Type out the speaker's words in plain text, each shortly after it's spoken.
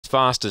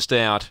fastest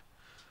out.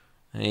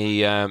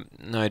 He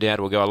no doubt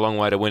will go a long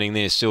way to winning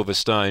this.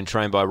 Silverstone,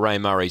 trained by Ray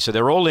Murray. So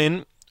they're all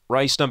in.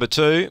 Race number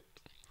 2.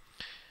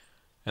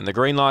 And the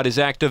green light is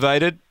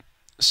activated.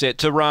 Set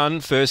to run.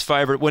 First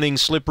favourite winning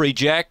Slippery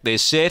Jack. They're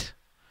set.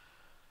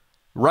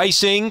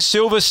 Racing,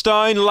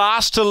 Silverstone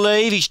last to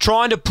leave. He's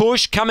trying to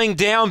push, coming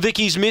down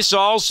Vicky's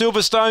Missile.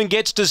 Silverstone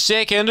gets to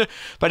second,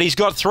 but he's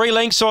got 3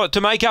 lengths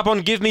to make up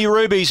on Give Me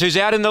Rubies, who's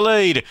out in the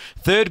lead.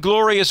 Third,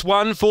 Glorious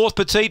One. Fourth,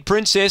 Petite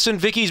Princess, and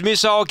Vicky's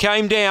Missile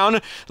came down.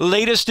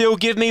 Leader still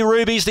Give Me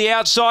Rubies, the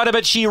outsider,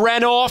 but she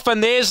ran off,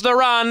 and there's the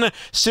run.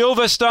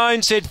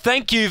 Silverstone said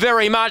thank you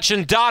very much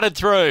and darted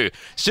through.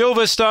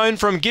 Silverstone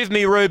from Give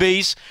Me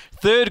Rubies.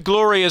 Third,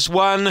 Glorious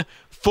One.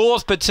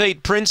 Fourth,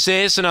 Petite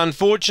Princess, and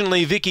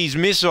unfortunately Vicky's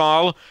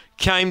Missile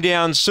came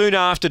down soon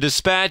after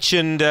dispatch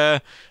and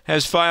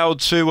has failed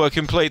to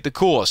complete the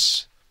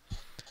course.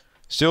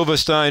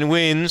 Silverstone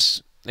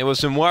wins. There were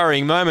some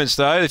worrying moments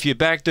though. If you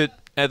backed it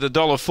at the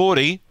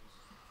 $1.40,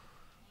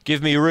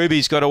 Give Me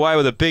Rubies got away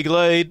with a big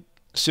lead.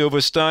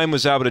 Silverstone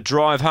was able to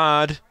drive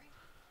hard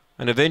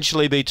and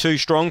eventually be too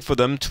strong for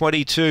them.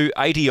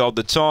 22.80 odd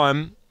the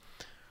time.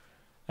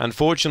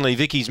 Unfortunately,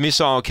 Vicky's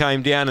Missile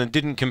came down and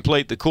didn't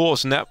complete the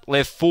course, and that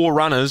left 4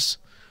 runners.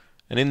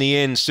 And in the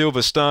end,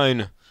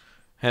 Silverstone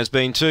has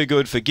been too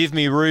good for Give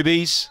Me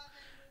Rubies.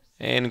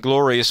 And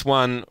Glorious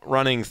One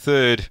running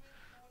third,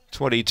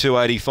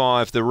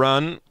 22.85 the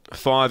run.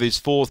 5 is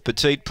fourth,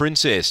 Petite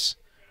Princess.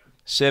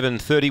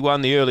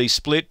 7.31 the early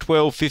split,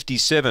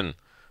 12.57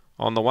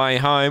 on the way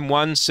home.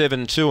 1,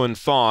 7, 2 and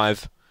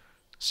 5.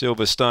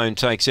 Silverstone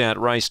takes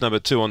out race number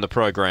 2 on the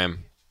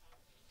program.